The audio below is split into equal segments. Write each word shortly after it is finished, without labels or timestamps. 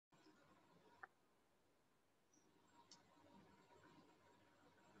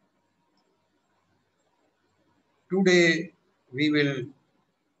Today we will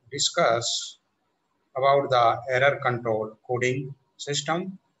discuss about the error control coding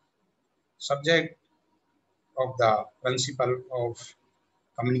system, subject of the principle of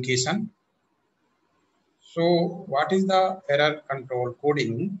communication. So what is the error control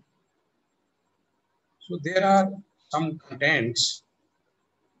coding? So there are some contents.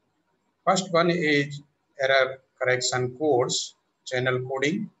 First one is error correction codes, channel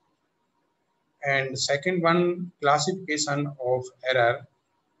coding, and second one classification of error,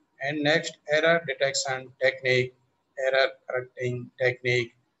 and next error detection technique, error correcting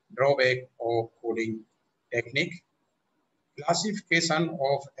technique, drawback of coding technique, classification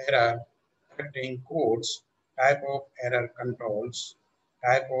of error correcting codes, type of error controls,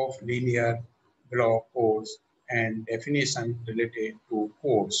 type of linear block codes, and definition related to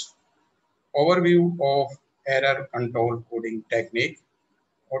codes. Overview of error control coding technique,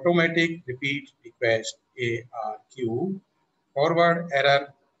 automatic repeat request ARQ, forward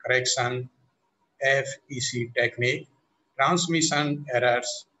error correction FEC technique, transmission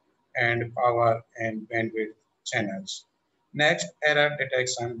errors, and power and bandwidth channels. Next, error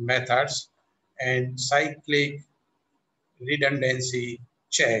detection methods and cyclic redundancy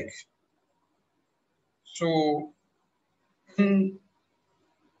check. So, in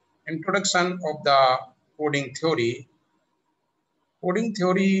introduction of the coding theory, coding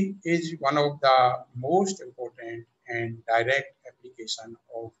theory is one of the most important and direct application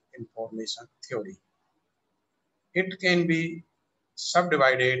of information theory. It can be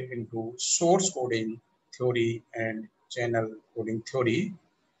subdivided into source coding theory and channel coding theory.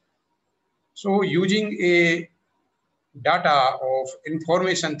 So using a data of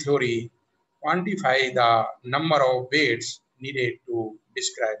information theory, quantify the number of bits needed to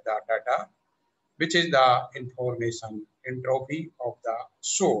describe the data, which is the information entropy of the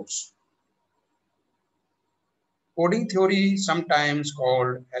source. Coding theory, sometimes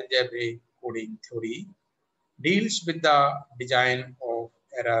called algebraic coding theory, deals with the design of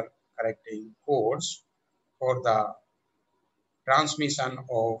error correcting codes for the transmission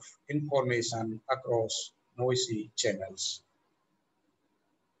of information across noisy channels.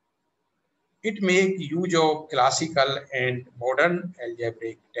 It makes use of classical and modern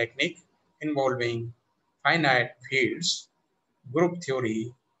algebraic technique involving finite fields, group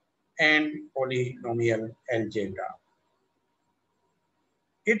theory, and polynomial algebra.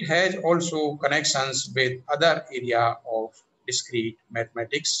 It has also connections with other areas of discrete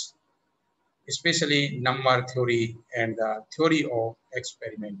mathematics, especially number theory and the theory of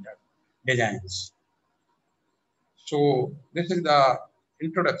experimental designs. So this is the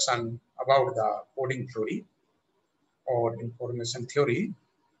introduction about the coding theory or information theory.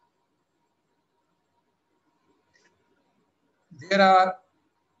 There are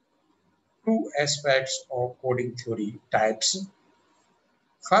two aspects of coding theory types.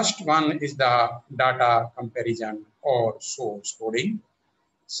 First one is the data comparison or source coding.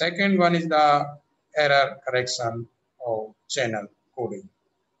 Second one is the error correction or channel coding.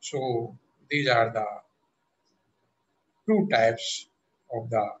 So these are the two types of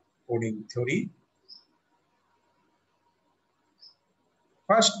the coding theory.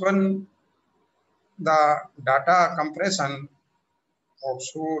 First one, the data compression of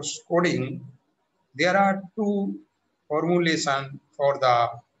source coding. There are two formulations for the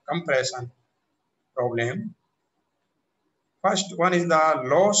compression problem. First one is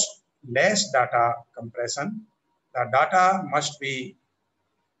the less data compression. The data must be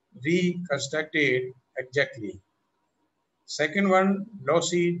reconstructed exactly. Second one,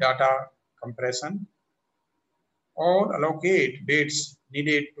 lossy data compression. All allocate bits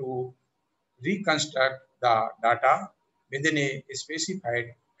needed to reconstruct the data within a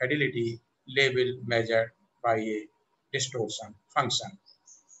specified fidelity level measured by a distortion function.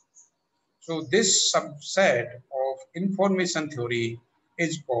 So this subset of information theory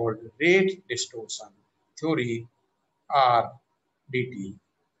is called rate distortion theory, RDT.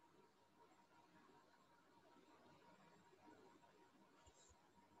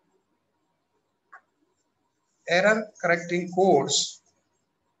 Error correcting codes.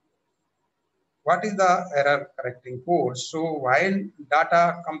 What is the error correcting code? So while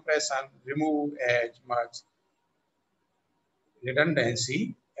data compression remove as much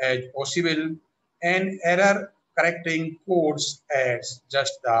redundancy as possible, and error correcting codes adds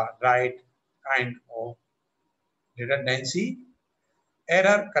just the right kind of redundancy,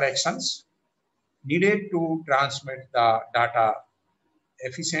 error corrections needed to transmit the data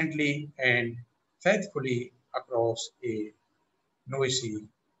efficiently and faithfully across a noisy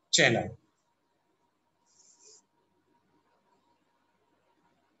channel.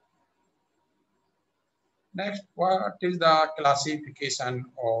 Next, what is the classification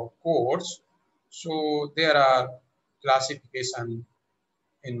of codes? So there are classification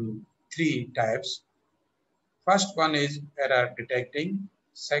in three types. First one is error detecting,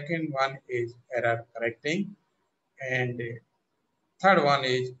 second one is error correcting, and third one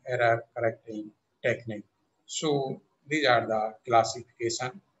is error correcting technique. So these are the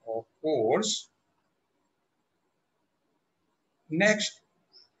classification of codes. Next,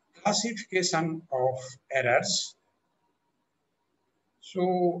 classification of errors.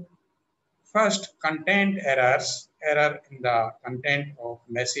 So first, content errors, error in the content of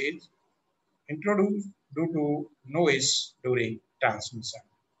message introduced due to noise during transmission.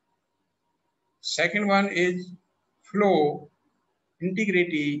 Second one is flow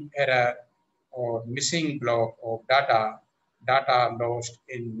integrity error or missing block of data, data lost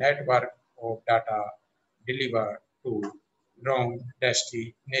in network of data delivered to wrong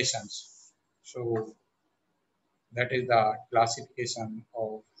destinations. So that is the classification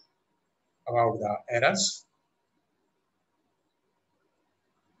of about the errors.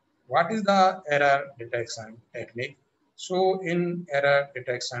 What is the error detection technique? So in error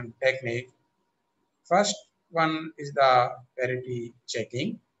detection technique, first one is the parity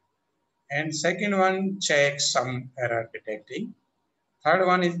checking, and second one checks some error detecting. Third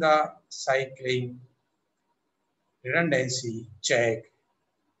one is the cycling redundancy check,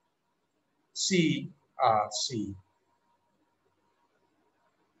 CRC.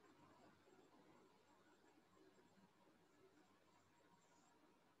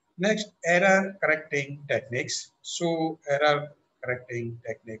 Next, error correcting techniques. So error correcting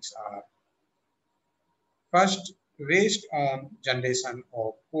techniques are first, based on generation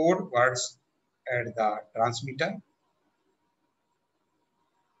of code words at the transmitter.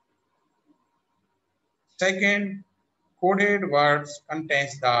 Second, coded words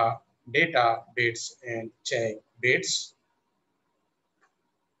contains the data bits and check bits.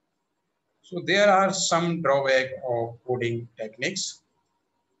 So there are some drawback of coding techniques.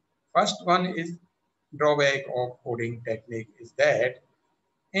 First one is drawback of coding technique is that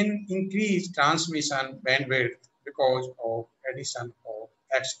in increased transmission bandwidth because of addition of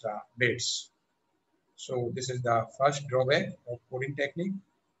extra bits. So this is the first drawback of coding technique.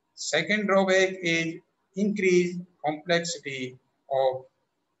 Second drawback is increased complexity of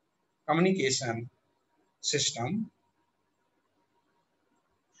communication system.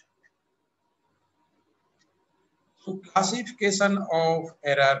 So classification of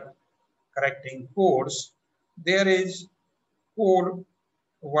error correcting codes, there is code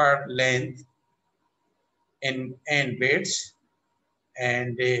word length in n bits,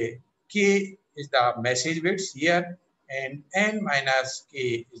 and k is the message bits here, and n minus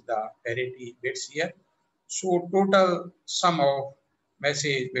k is the parity bits here. So total sum of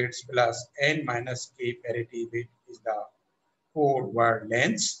message bits plus n minus k parity bit is the code word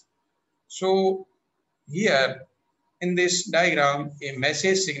length. So here in this diagram, a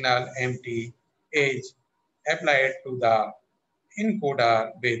message signal empty is applied to the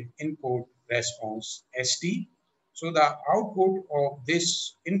encoder with input response ST. So the output of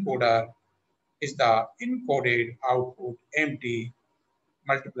this encoder is the encoded output empty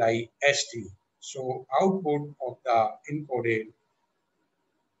multiply ST. So output of the encoded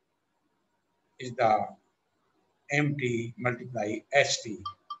is the empty multiply ST.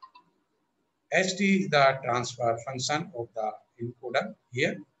 ST is the transfer function of the encoder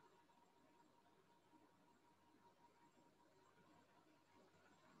here.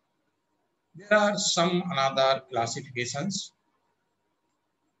 There are some another classifications.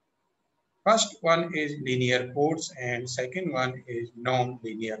 First one is linear codes and second one is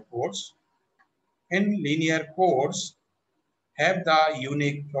non-linear codes. In linear codes have the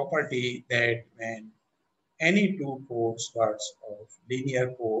unique property that when any two codes words of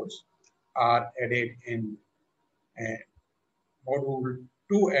linear codes are added in a module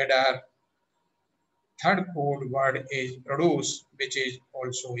 2 adder, third code word is produced, which is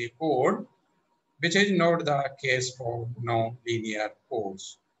also a code, which is not the case for non-linear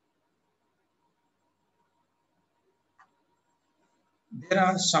codes. There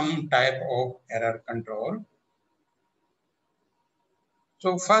are some type of error control.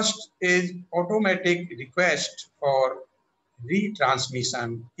 So first is automatic request for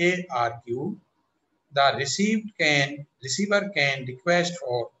retransmission ARQ. The receiver can request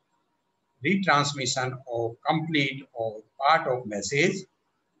for retransmission of complete or part of message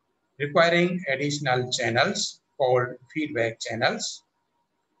requiring additional channels called feedback channels.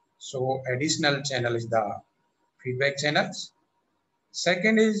 So additional channel is the feedback channels.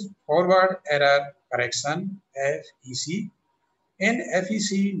 Second is forward error correction FEC. In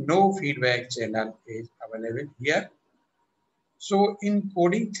FEC, no feedback channel is available here. So in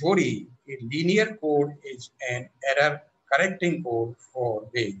coding theory, a linear code is an error correcting code for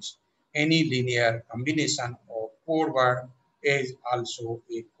which any linear combination of code word is also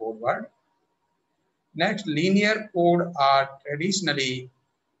a code word. Next, linear code are traditionally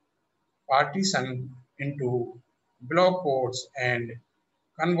partitioned into block codes and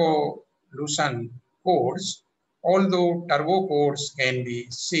convolution codes, although turbo codes can be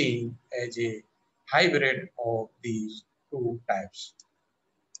seen as a hybrid of these two types.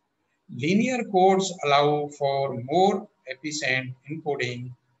 Linear codes allow for more efficient encoding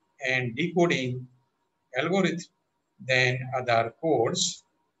and decoding algorithms than other codes.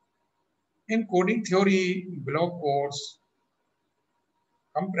 In coding theory, block codes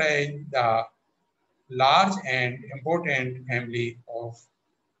comprise the large and important family of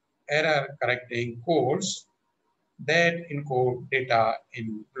error correcting codes that encode data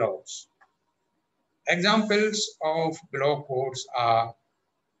in blocks. Examples of block codes are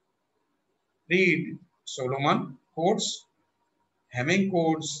Reed-Solomon codes, Hamming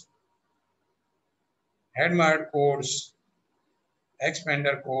codes, Hadamard codes,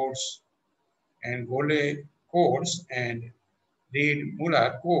 expander codes, and Gole codes, and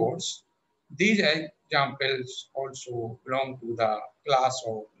Reed-Muller codes. These examples also belong to the class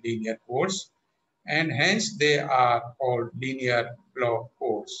of linear codes, and hence they are called linear block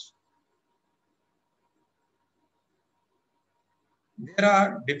codes. There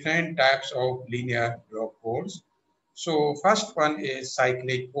are different types of linear block codes. So first one is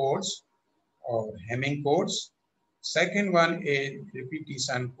cyclic codes or Hamming codes. Second one is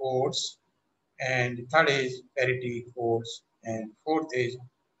repetition codes, and third is parity codes, and fourth is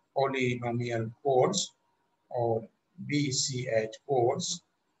polynomial codes or BCH codes.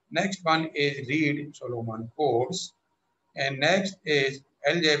 Next one is Reed-Solomon codes, and next is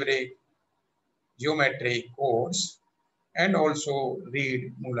algebraic geometric codes, and also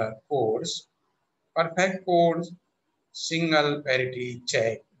Reed-Muller codes, perfect codes, single parity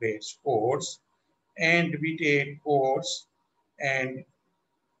check base codes, and repeated codes, and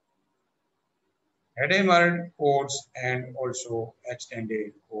Hadamard codes, and also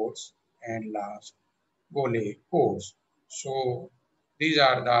extended codes, and last Gole codes. So these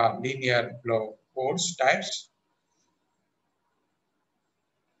are the linear block codes types.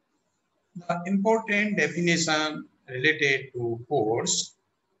 The important definition related to codes.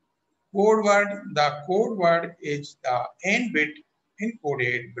 The code word is the n-bit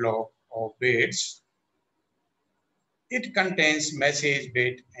encoded block of bits. It contains message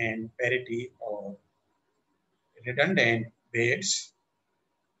bit and parity or redundant bits.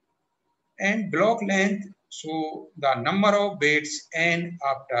 And block length, so the number of bits n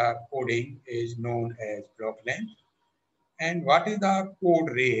after coding is known as block length. And what is the code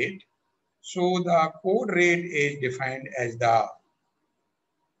rate? So the code rate is defined as the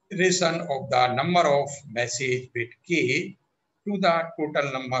relation of the number of message bit k to the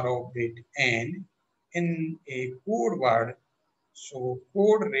total number of bit n in a code word. So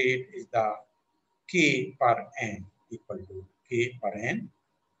code rate is the k per n equal to k per n.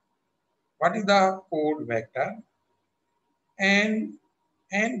 What is the code vector? N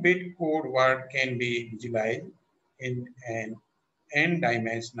bit code word can be visualized in an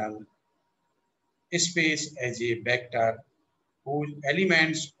n-dimensional space as a vector whose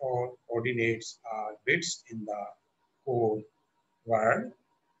elements or coordinates are bits in the code word.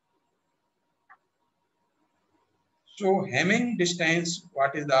 So Hamming distance,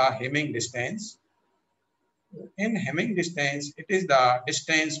 what is the Hamming distance? In Hamming distance, it is the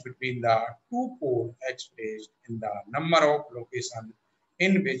distance between the two codes expressed in the number of locations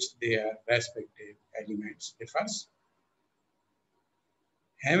in which their respective elements differs.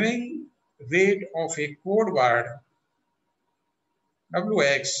 Hamming weight of a code word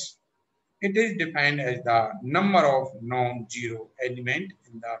Wx, it is defined as the number of non-zero element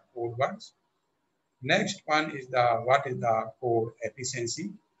in the code words. Next one is what is the code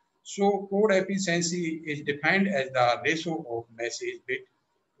efficiency. So code efficiency is defined as the ratio of message bit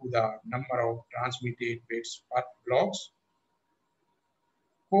to the number of transmitted bits per blocks.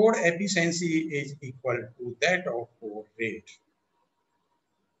 Code efficiency is equal to that of code rate.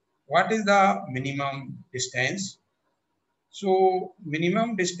 What is the minimum distance? So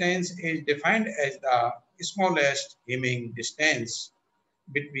minimum distance is defined as the smallest Hamming distance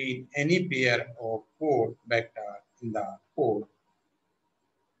between any pair of code vector in the code.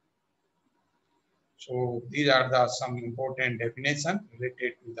 So these are some important definitions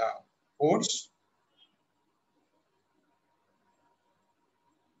related to the codes.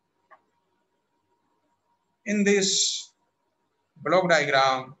 In this block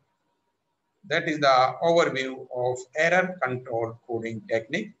diagram, that is the overview of error control coding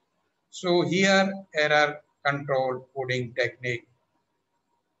technique. So here error control coding technique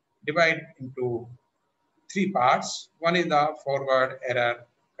divide into three parts. One is the forward error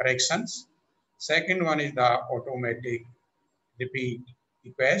corrections. Second one is the automatic repeat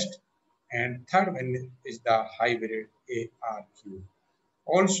request. And third one is the hybrid ARQ.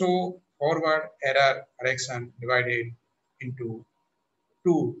 Also, forward error correction divided into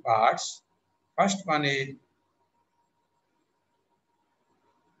two parts. First one is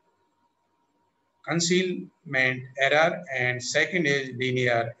concealment error and second is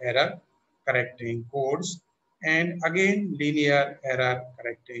linear error correcting codes, and again linear error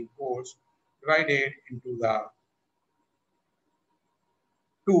correcting codes divided into the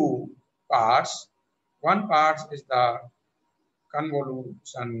two parts. One part is the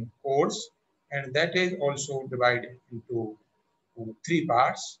convolution codes and that is also divided into three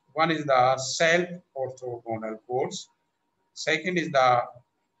parts. One is the self orthogonal codes, second is the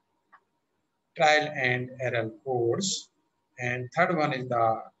trial and error codes, and third one is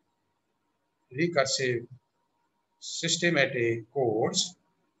the recursive systematic codes,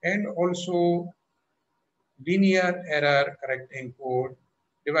 and also linear error correcting code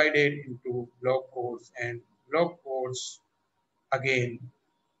divided into block codes and block codes again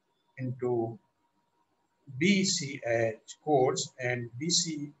into BCH codes and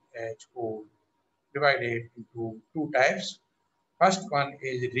BCH code divided into two types. First one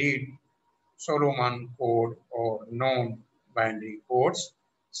is read Solomon code or non-binary codes.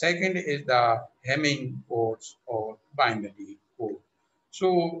 Second is the Hamming codes or binary code.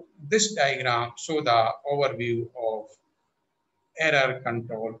 So this diagram shows the overview of error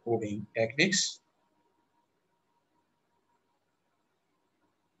control coding techniques.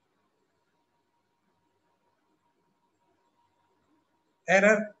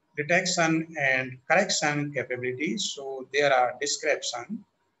 Error detection and correction capabilities. So there are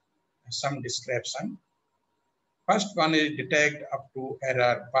some description. First one is detect up to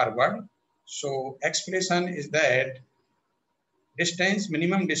error forward. So expression is that distance,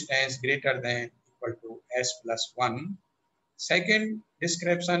 minimum distance greater than equal to s plus 1. Second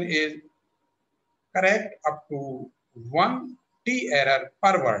description is correct up to 1 t error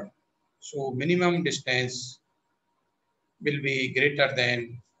forward. So minimum distance will be greater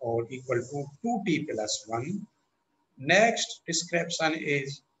than or equal to 2t plus 1. Next description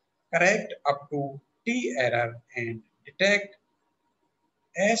is correct up to t error and detect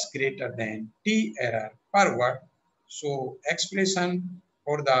s greater than t error forward. So expression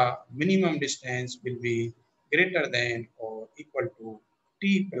for the minimum distance will be greater than or equal to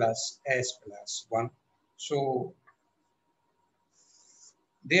t plus s plus 1. So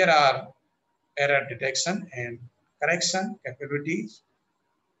there are error detection and correction capabilities.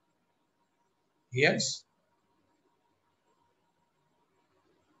 Yes.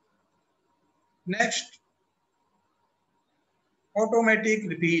 Next, automatic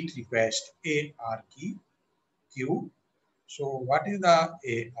repeat request ARQ. So what is the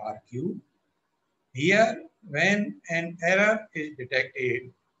ARQ? Here, when an error is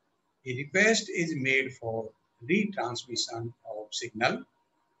detected, a request is made for retransmission of signal.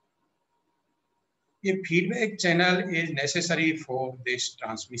 A feedback channel is necessary for this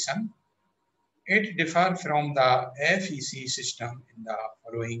transmission. It differs from the FEC system in the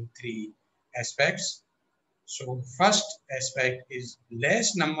following three aspects. So first aspect is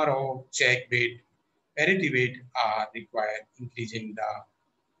less number of check bit, parity bit are required, increasing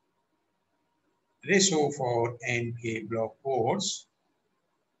the ratio for NK block codes.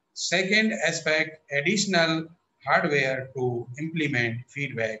 Second aspect, additional hardware to implement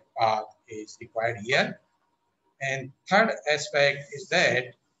feedback path is required here. And third aspect is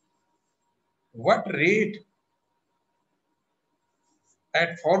that what rate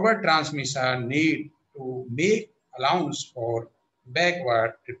at forward transmission need to make allowance for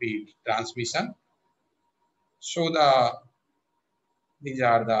backward repeat transmission. So these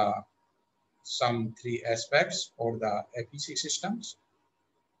are the some three aspects for the FEC systems.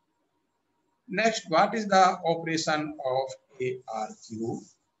 Next, what is the operation of ARQ?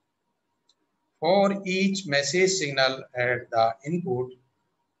 For each message signal at the input,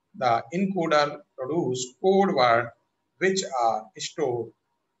 the encoder produces code words which are stored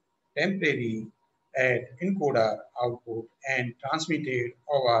temporarily at encoder output and transmitted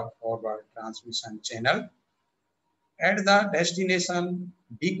over forward transmission channel. At the destination,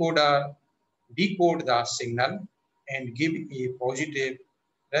 decoder decode the signal and give a positive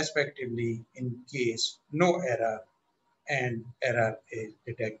respectively in case no error and error is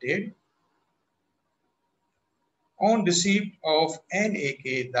detected. On receipt of NAK,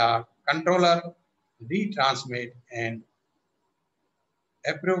 the controller retransmit an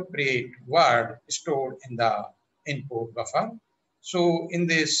appropriate word stored in the input buffer. So in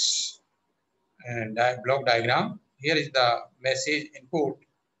this block diagram, here is the message input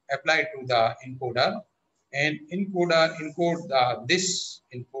applied to the encoder, and encoder encode this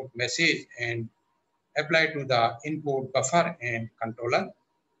input message and apply to the input buffer and controller.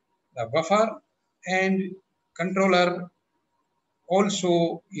 The buffer and controller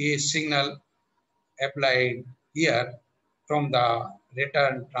also a signal applied here from the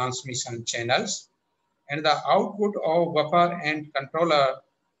return transmission channels, and the output of buffer and controller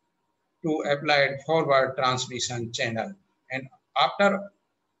to applied forward transmission channel. And after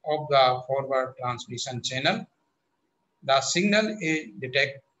of the forward transmission channel, the signal is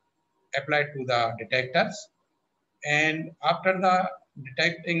applied to the detectors, and after the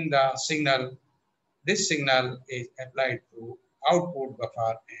detecting the signal, this signal is applied to output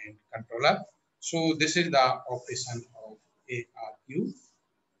buffer and controller. So this is the operation of ARQ.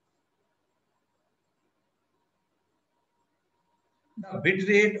 The bit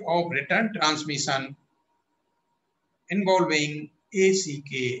rate of return transmission involving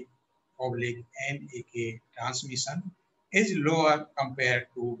ACK oblique NAK transmission is lower compared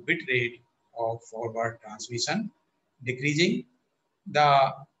to bit rate of forward transmission, decreasing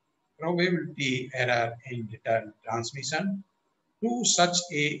the probability error in return transmission to such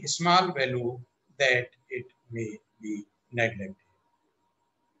a small value that it may be neglected.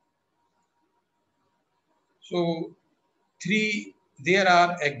 So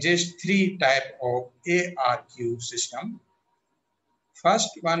there exist three type of ARQ system. First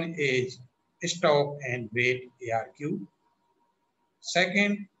one is stop and wait ARQ.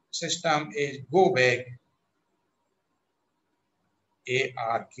 Second system is go back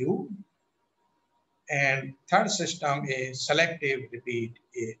ARQ. And third system is selective repeat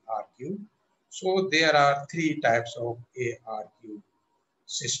ARQ. So there are three types of ARQ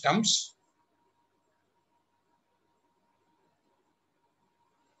systems.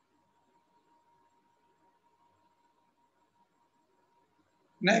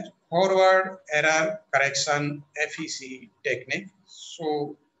 Next, forward error correction FEC technique.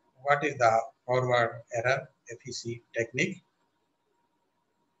 So what is the forward error FEC technique?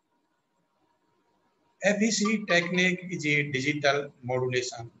 FEC technique is a digital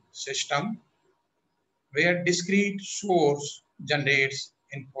modulation system where discrete source generates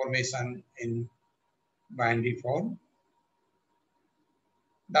information in binary form.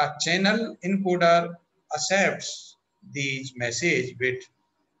 The channel encoder accepts these message bits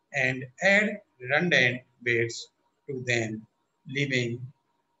and add redundant bits to them, leaving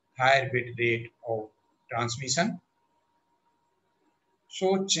higher bit rate of transmission.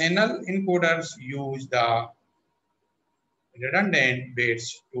 So channel encoders use the redundant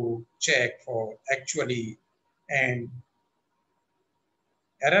bits to check for actually and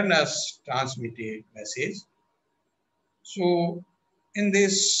erroneous transmitted message. So in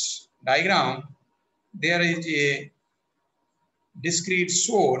this diagram, there is a discrete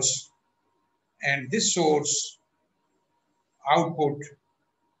source, and this source output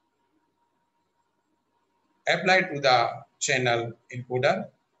applied to the channel encoder,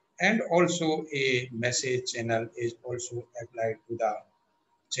 and also a message channel is also applied to the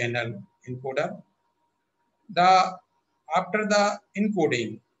channel encoder. After the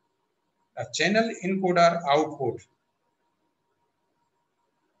encoding, the channel encoder output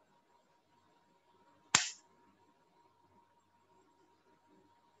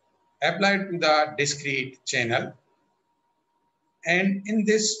applied to the discrete channel, and in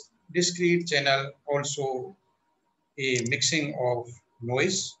this discrete channel also a mixing of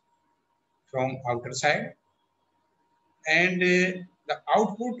noise from outer side, and the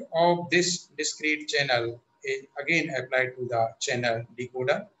output of this discrete channel is again applied to the channel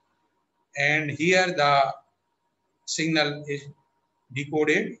decoder, and here the signal is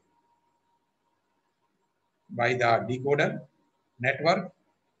decoded by the decoder network,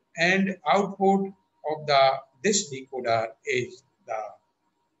 and output of this decoder is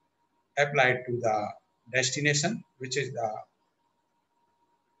applied to the destination, which is the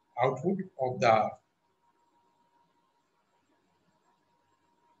output of the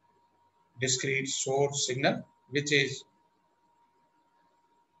discrete source signal, which is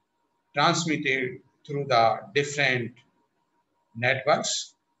transmitted through the different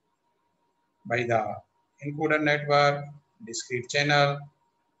networks by the encoder network, discrete channel,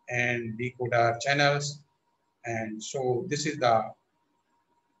 and decoder channels. And so this is the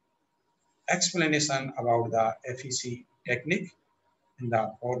explanation about the FEC technique in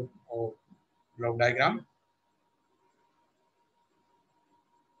the form of block diagram.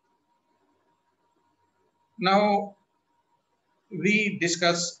 Now we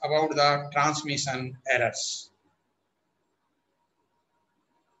discuss about the transmission errors.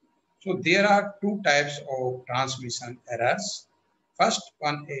 So there are two types of transmission errors. First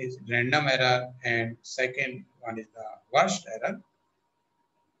one is random error and second one is the worst error.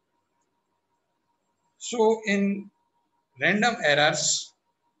 So in random errors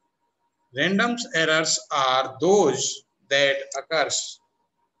are those that occurs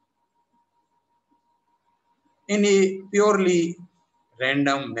in a purely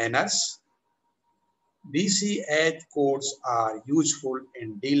random manners. BCH codes are useful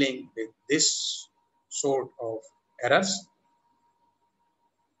in dealing with this sort of errors.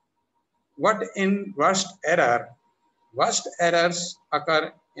 What in worst error? Worst errors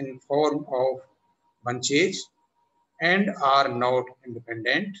occur in form of bunchage and are not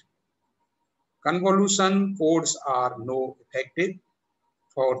independent. Convolution codes are no effective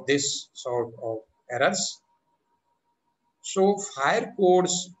for this sort of errors. So fire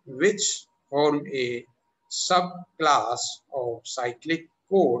codes which form a subclass of cyclic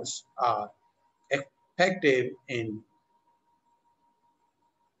codes are effective in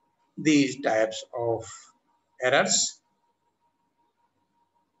these types of errors.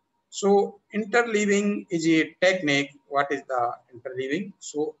 So interleaving is a technique. What is the interleaving?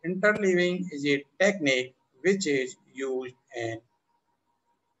 So interleaving is a technique which is used in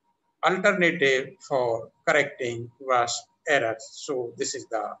alternative for correcting worst errors. So this is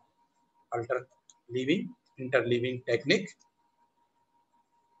the interleaving technique.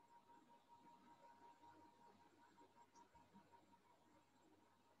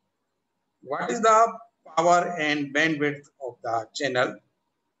 What is the power and bandwidth of the channel?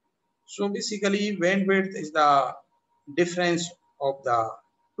 So basically bandwidth is the difference of the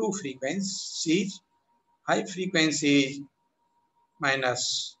two frequencies, high frequency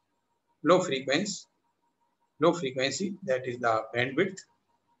minus low frequency, that is the bandwidth,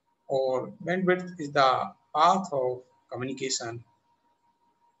 or bandwidth is the path of communication.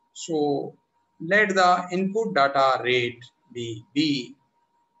 So let the input data rate be B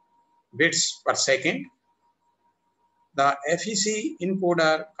bits per second. The FEC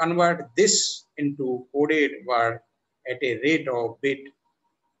encoder convert this into coded word at a rate of bit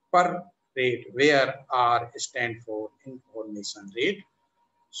per rate, where R stand for information rate.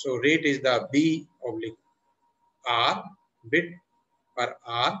 So rate is the B oblique R, bit per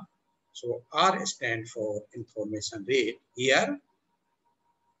R. So R stand for information rate. Here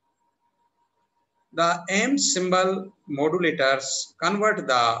the M symbol modulators convert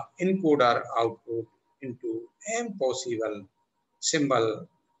the encoder output into M possible symbol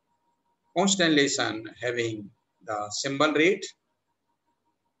constellation having the symbol rate.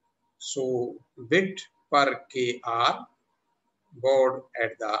 So bit per KR baud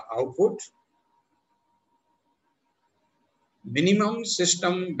at the output. Minimum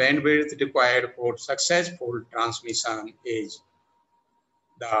system bandwidth required for successful transmission is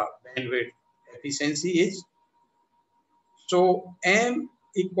the bandwidth efficiency is. So M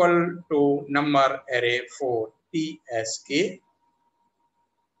equal to number array for TSK.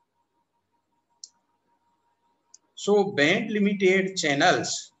 So band limited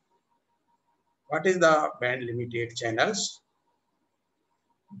channels. What is the band limited channels?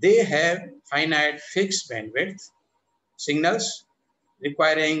 They have finite fixed bandwidth signals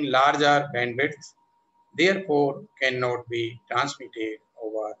requiring larger bandwidth, therefore cannot be transmitted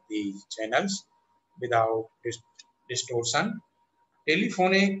over these channels without distortion.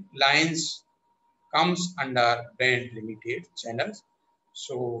 Telephonic lines comes under band limited channels.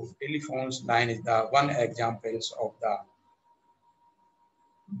 So telephone's line is the one examples of the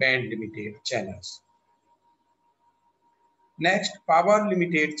band limited channels. Next, power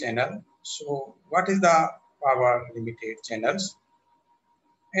limited channel. So what is the power limited channels?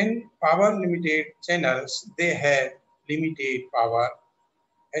 In power limited channels, they have limited power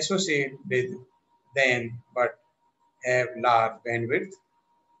associated with them but have large bandwidth.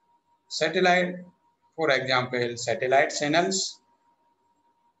 Satellite, for example, satellite channels.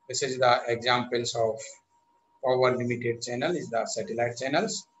 This is the examples of power limited channel is the satellite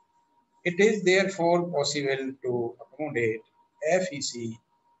channels. It is therefore possible to accommodate FEC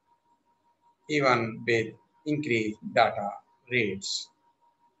even with increased data rates.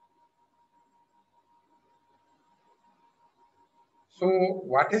 So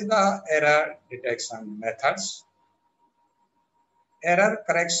what is the error detection methods? Error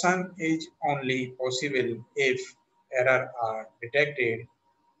correction is only possible if errors are detected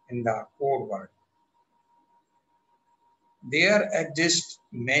in the code word. There exist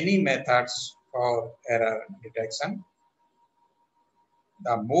many methods for error detection.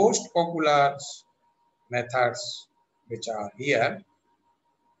 The most popular methods which are here.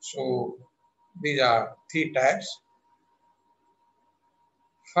 So these are three types.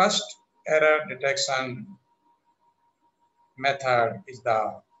 First error detection method is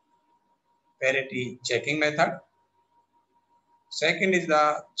the parity checking method. Second is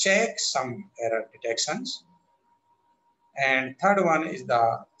the checksum error detections. And third one is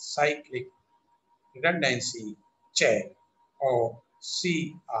the cyclic redundancy check or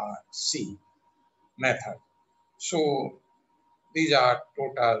CRC method. So these are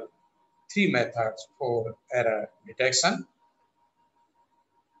total three methods for error detection,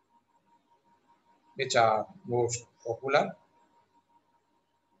 which are most popular.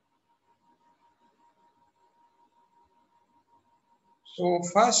 So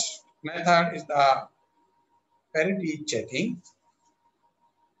first method is the parity checking.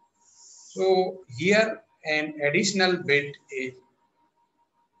 So here an additional bit is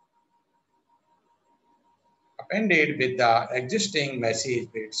appended with the existing message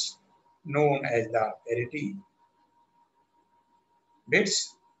bits known as the parity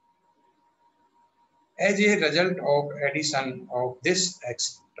bits. As a result of addition of this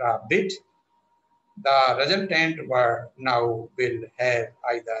extra bit, the resultant word now will have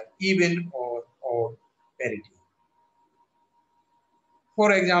either even or odd parity.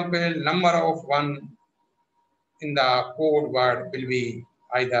 For example, number of 1 in the code word will be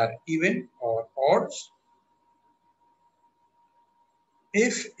either even or odd.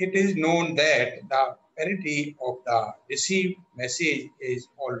 If it is known that the parity of the received message is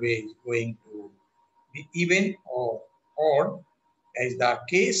always going to be even or odd, as the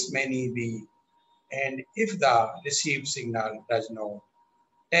case may be, and if the received signal does not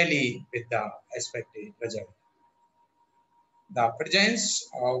tally with the expected result, the presence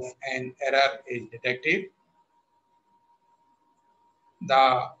of an error is detected.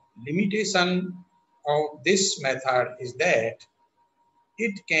 The limitation of this method is that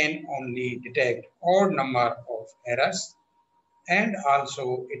it can only detect odd number of errors, and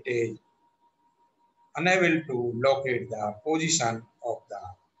also it is unable to locate the position of the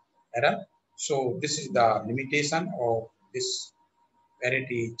error. So this is the limitation of this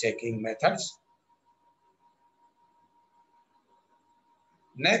parity checking methods.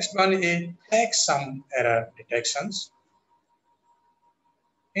 Next one is checksum error detections.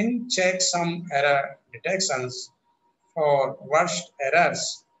 In checksum error detections, for worst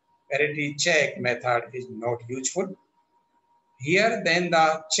errors, parity check method is not useful. Here then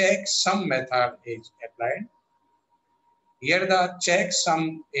the checksum method is applied. Here the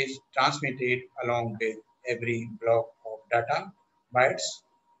checksum is transmitted along with every block of data bytes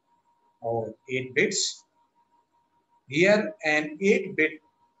or 8 bits. Here an 8-bit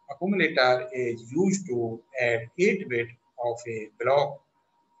accumulator is used to add 8 bits of a block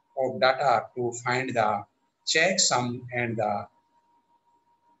of data to find the checksum, and the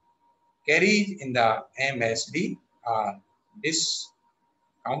carries in the MSB are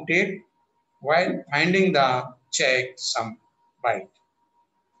discounted while finding the checksum byte.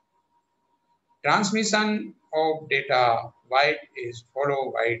 Transmission of data byte is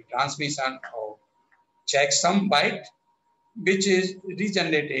followed by transmission of checksum byte, which is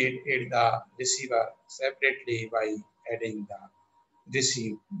regenerated at the receiver separately by adding the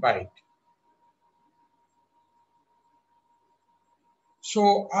received byte.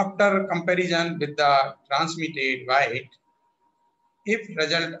 So after comparison with the transmitted byte, if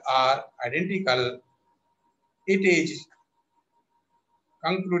results are identical, it is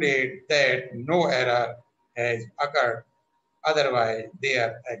concluded that no error has occurred, otherwise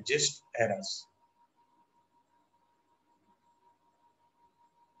there exist errors.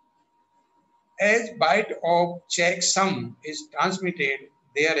 As byte of checksum is transmitted,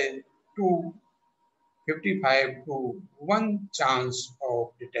 there is 255 to 1 chance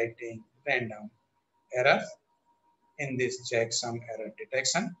of detecting random errors in this checksum error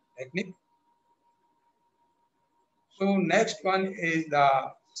detection technique. So next one is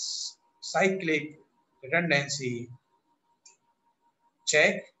the cyclic redundancy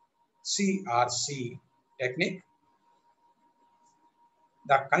check CRC technique.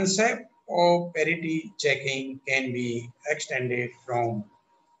 The concept of parity checking can be extended from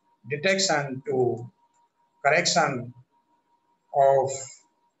detection to correction of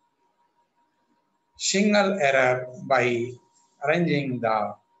single error by arranging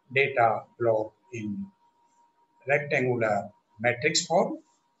the data block in rectangular matrix form.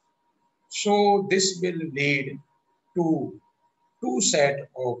 So this will lead to two sets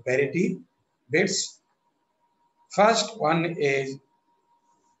of parity bits. First one is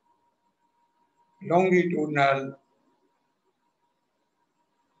longitudinal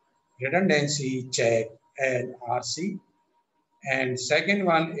redundancy check LRC, and second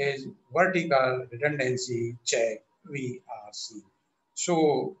one is vertical redundancy check, VRC.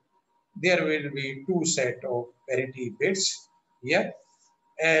 So there will be two set of parity bits here,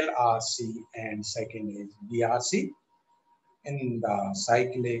 LRC, and second is VRC in the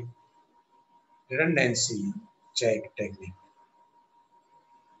cyclic redundancy check technique.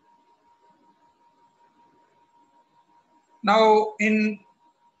 Now in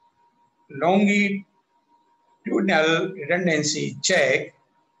longitudinal redundancy check,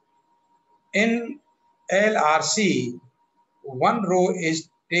 in LRC, one row is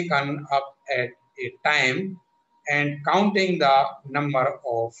taken up at a time and counting the number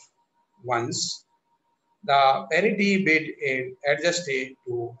of ones. The parity bit is adjusted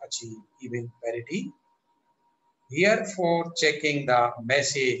to achieve even parity. Here for checking the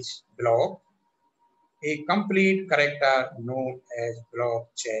message block, a complete character known as block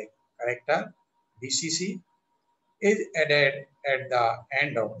check character BCC is added at the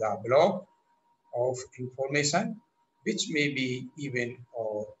end of the block of information, which may be even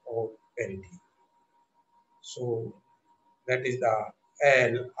or odd parity. So that is the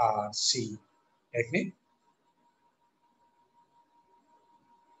LRC technique.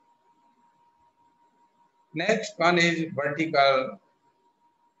 Next one is vertical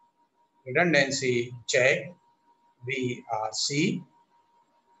redundancy check, VRC.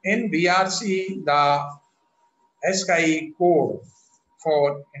 In VRC, the ASCII code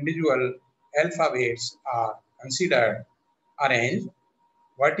for individual alphabets are considered arranged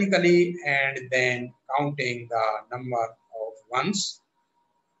vertically and then counting the number of ones.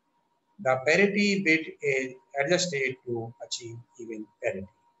 The parity bit is adjusted to achieve even parity.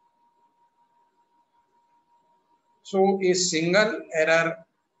 So a single error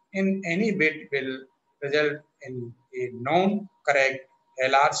in any bit will result in a non-correct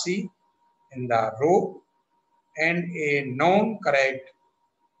LRC in the row and a non-correct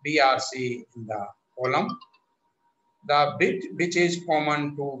BRC in the column. The bit which is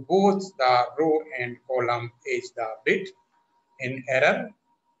common to both the row and column is the bit in error.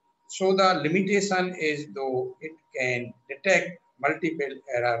 So the limitation is though it can detect multiple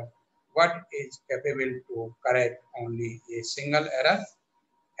error, what is capable to correct only a single error.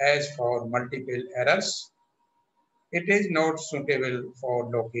 As for multiple errors, it is not suitable for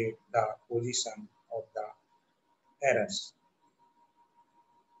locate the position of the errors.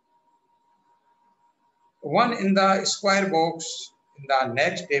 One in the square box in the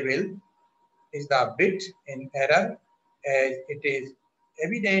next table is the bit in error, as it is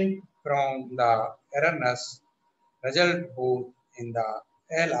evident from the erroneous result both in the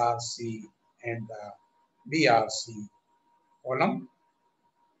LRC and the BRC column.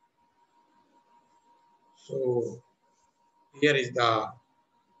 So here is the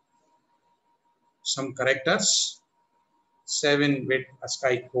some characters, 7-bit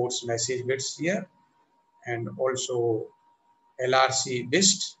ASCII codes message bits here, and also LRC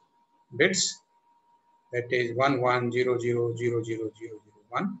bits, that is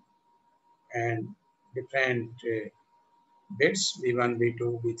 1100000001, and different bits B1,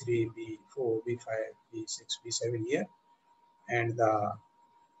 B2, B3, B4, B5, B6, B7 here, and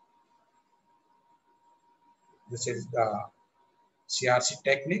this is the CRC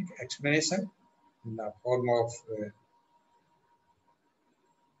technique explanation in the form of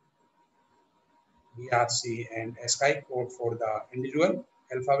BRC and ASCII code for the individual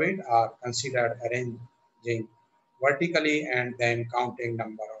alphabet are considered arranging vertically and then counting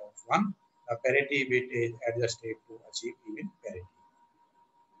number of one. The parity bit is adjusted to achieve even parity.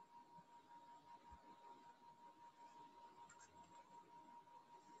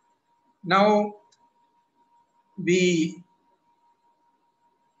 Now we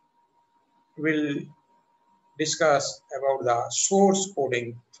will discuss about the source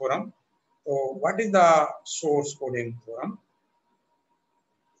coding theorem. So what is the source coding theorem?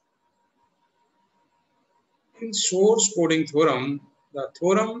 In source coding theorem, the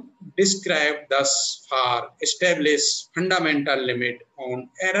theorem described thus far establishes fundamental limit on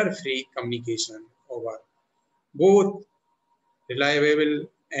error-free communication over both reliable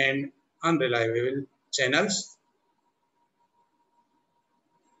and unreliable channels.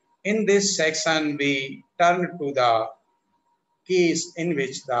 In this section, we turn to the case in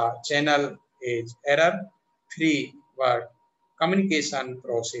which the channel is error-free but communication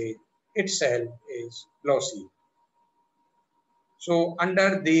process itself is lossy. So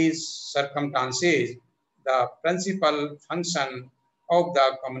under these circumstances, the principal function of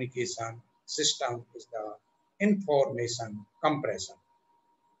the communication system is the information compression.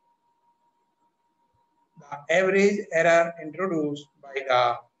 The average error introduced by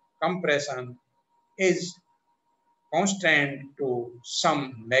the compression is constant to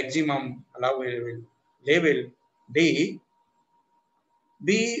some maximum allowable level D,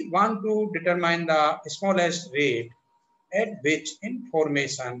 we want to determine the smallest rate at which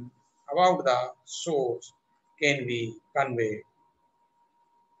information about the source can be conveyed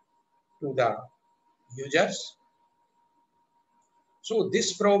to the users. So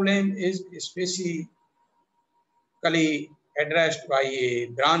this problem is specifically addressed by a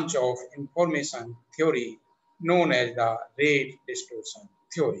branch of information theory known as the rate distortion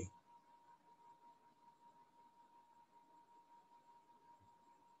theory.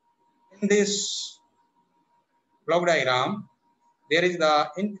 In this block diagram, there is the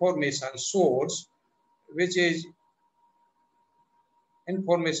information source, which is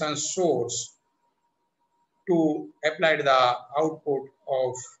information source to apply the output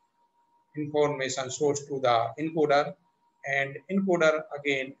of information source to the encoder, and encoder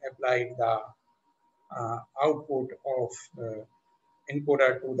again applied the output of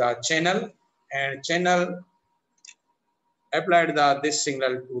encoder to the channel, and channel applied this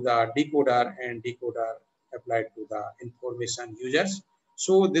signal to the decoder, and decoder applied to the information users.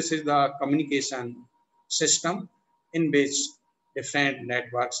 So this is the communication system in which different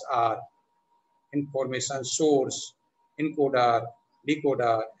networks are information source, encoder,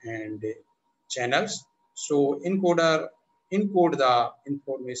 decoder, and channels. So encoder encode the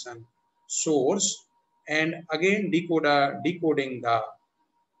information source, and again decoder decoding the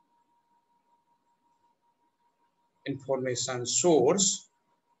information source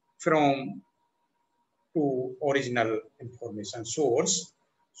from to original information source.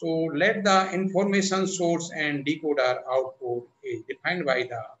 So let the information source and decoder output is defined by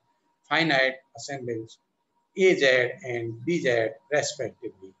the finite assemblies AZ and BZ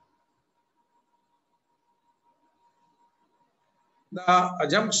respectively. The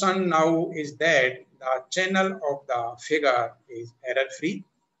assumption now is that the channel of the figure is error-free.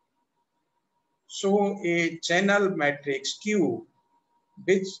 So a channel matrix Q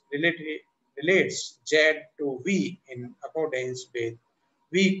which relates Z to V in accordance with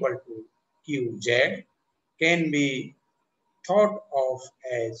V equal to QZ can be thought of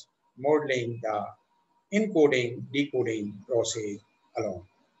as modeling the encoding decoding process alone.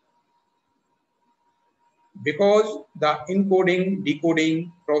 Because the encoding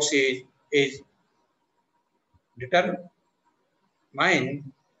decoding process is determined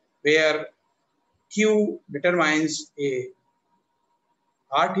where Q determines a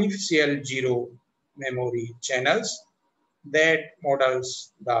artificial zero memory channels that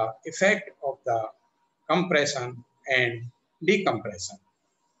models the effect of the compression and decompression.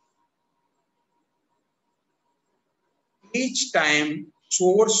 Each time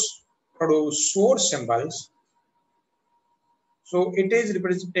source produce source symbols, so it is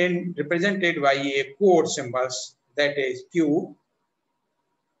represented by a code symbols, that is Q,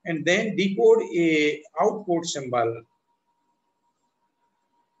 and then decode a output symbol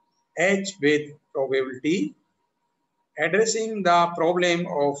H with probability, addressing the problem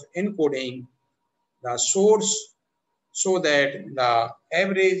of encoding the source so that the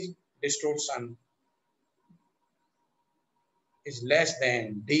average distortion is less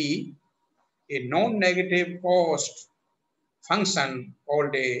than D. A non-negative cost function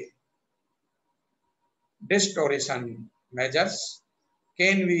called a distortion measures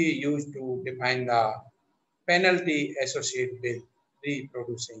can be used to define the penalty associated with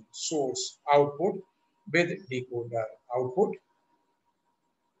reproducing source output with decoder output.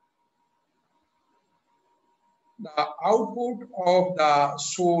 The output of the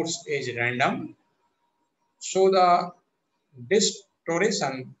source is random, so the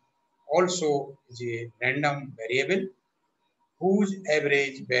distortion also is a random variable whose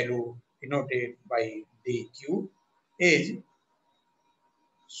average value denoted by dq is.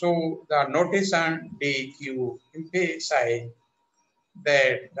 So the notation dq emphasizes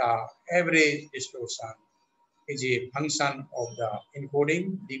that the average distortion is a function of the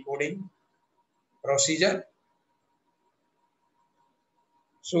encoding decoding procedure.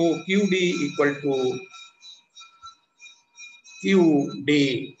 So qd equal to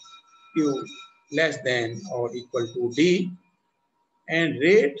qd, q less than or equal to d, and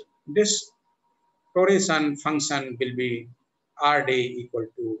rate distortion function will be rd equal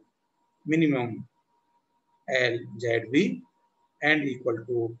to minimum lzv and equal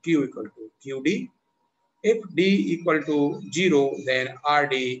to q equal to qd. If d equal to 0, then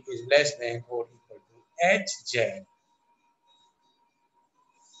rd is less than or equal to hz.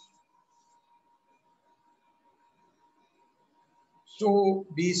 So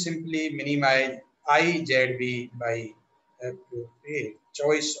we simply minimize IZB by appropriate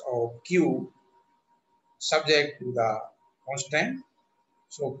choice of Q subject to the constant.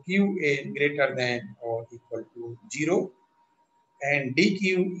 So Q is greater than or equal to 0 and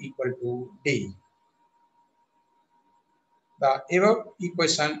dq equal to d. The above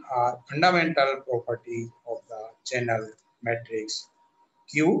equations are fundamental properties of the channel matrix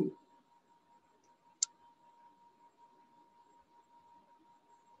Q.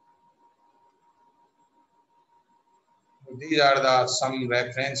 These are the some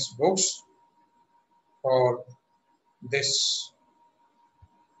reference books for this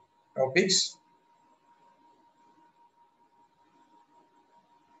topics.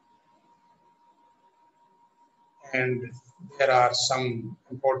 And there are some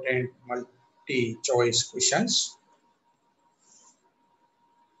important multi-choice questions.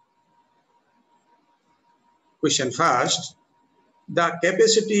 Question first, the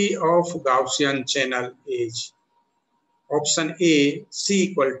capacity of Gaussian channel is option A, C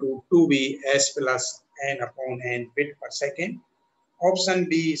equal to 2B S plus N upon N bit per second. Option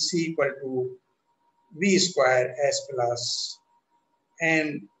B, C equal to V square S plus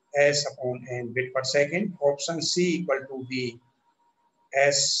N S upon N bit per second. Option C equal to B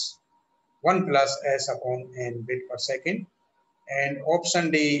S 1 plus S upon N bit per second. And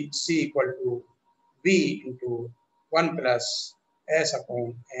option D, C equal to V into 1 plus S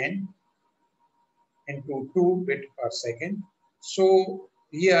upon N into 2 bit per second. So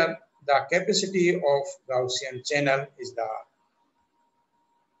here the capacity of Gaussian channel is the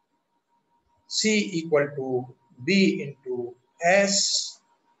C equal to V into S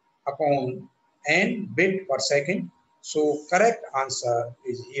upon N bit per second. So correct answer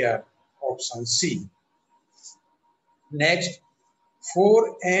is here option C. Next,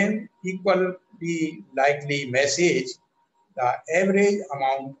 for an equally likely message, the average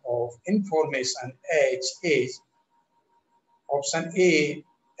amount of information H is option A,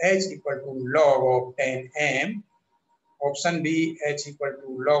 H equal to log of 10 m, option B, H equal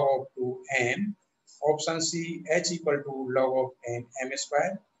to log of 2 m, option C, H equal to log of 10 m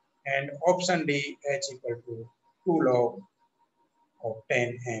square, and option D, H equal to 2 log of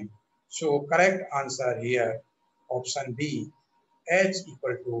 10 m. So correct answer here, option B, H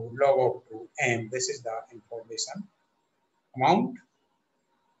equal to log of 2 m. This is the information amount.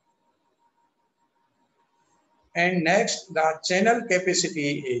 And next, the channel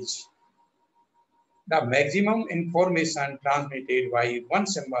capacity is the maximum information transmitted by one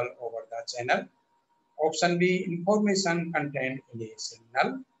symbol over the channel. Option B, information contained in a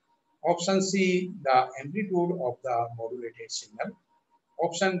signal. Option C, the amplitude of the modulated signal.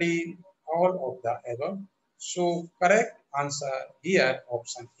 Option D, all of the above. So correct answer here,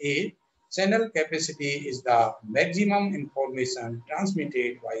 option A. Channel capacity is the maximum information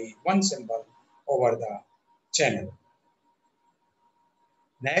transmitted by one symbol over the channel.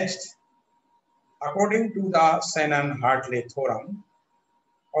 Next, according to the Shannon-Hartley theorem,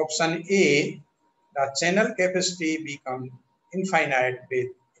 option A, the channel capacity becomes infinite with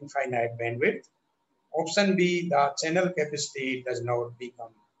infinite bandwidth. Option B, the channel capacity does not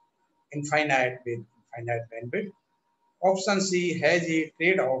become infinite with infinite bandwidth. Option C has a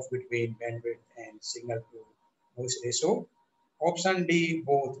trade-off between bandwidth and signal to noise ratio. Option D,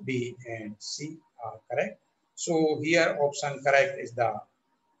 both B and C are correct. So here option correct is the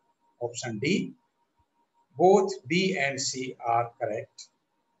option D. Both B and C are correct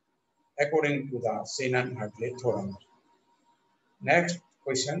according to the Shannon-Hartley theorem. Next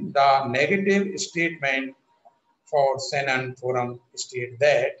question, the negative statement for Shannon theorem states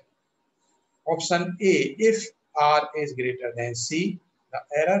that option A, if R is greater than C, the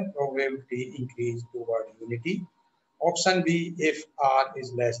error probability increase toward unity. Option B, if R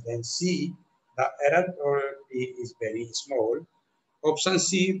is less than C, the error probability is very small. Option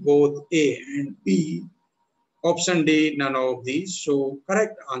C, both A and B. Option D, none of these. So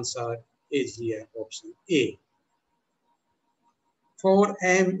correct answer is here, option A. For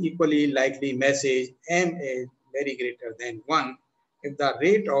M equally likely message, M is very greater than 1. If the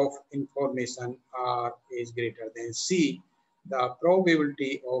rate of information R is greater than C, the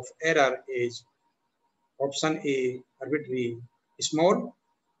probability of error is option A, arbitrary small,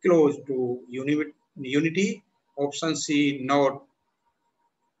 close to unity. Option C, not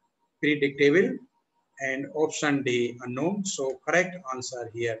predictable. And option D, unknown. So correct answer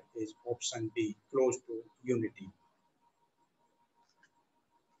here is option D, close to unity.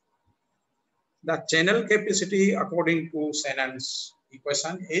 The channel capacity according to Shannon's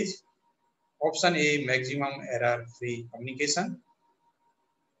equation is option A, maximum error-free communication.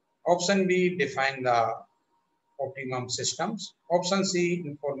 Option B, define the optimum systems. Option C,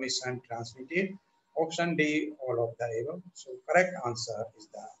 information transmitted. Option D, all of the above. So correct answer is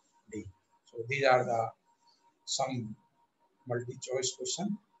the D. So these are the some multi-choice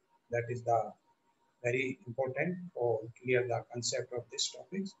question. That is the very important for clear the concept of this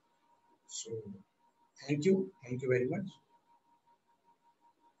topic. So thank you very much.